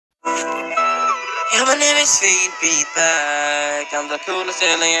Yeah, my name is FeedBack. I'm the coolest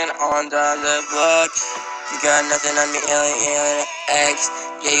alien on the block. You got nothing on me, alien X.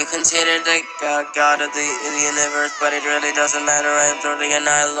 Yeah, you consider the god of the universe, but it really doesn't matter. I absorbed the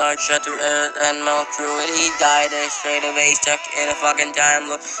annihilate, shut through earth and melt through it. He died straight away, stuck in a fucking time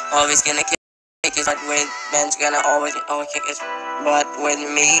loop. Always gonna kick his butt with Ben's gonna always kick his butt with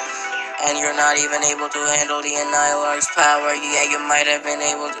me. And you're not even able to handle the Annihilar's power. Yeah, you might have been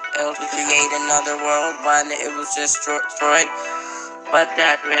able to create another world, but it was destroyed. But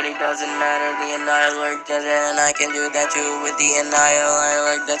that really doesn't matter. The Annihilar does it, and I can do that too with the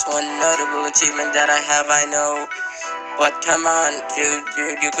Annihilar. That's one notable achievement that I have, I know. But come on, dude,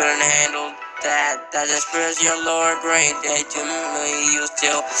 you couldn't handle that. That just proves your lower grade. To me, you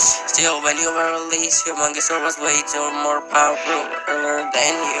still, when you were released, Humongous was way too more powerful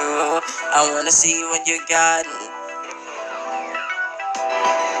than you. I wanna see what you got.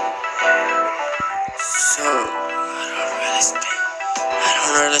 So, I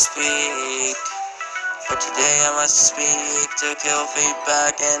don't really speak. But today I must speak to kill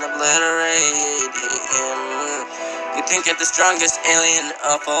FeedBack and obliterate him. You think you're the strongest alien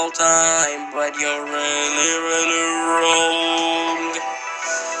of all time, but you're really wrong.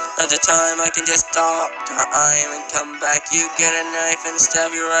 At the time I can just stop time and come back. You get a knife and stab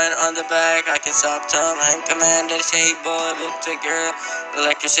you right on the back. I can stop time and command a table. Will take your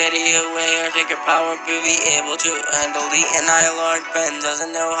electricity away or take your power to be able to handle the Annihilar. Ben doesn't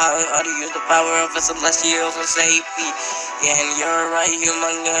know how to use the power of a celestial for safety. Yeah, and you're right,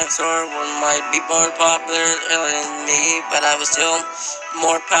 Humongous one might be more popular than me, but I was still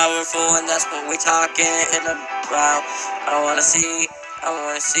more powerful, and that's what we're talking about. I wanna see,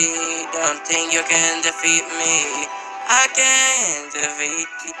 don't think you can defeat me. I can defeat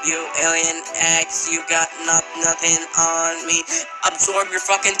you, Alien X. You got nothing on me. Absorb your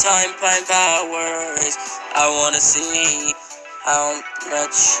fucking time powers. I wanna see how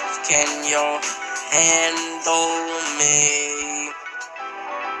much can you handle me.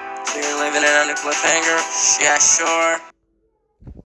 So you're leaving it on a cliffhanger? Yeah, sure.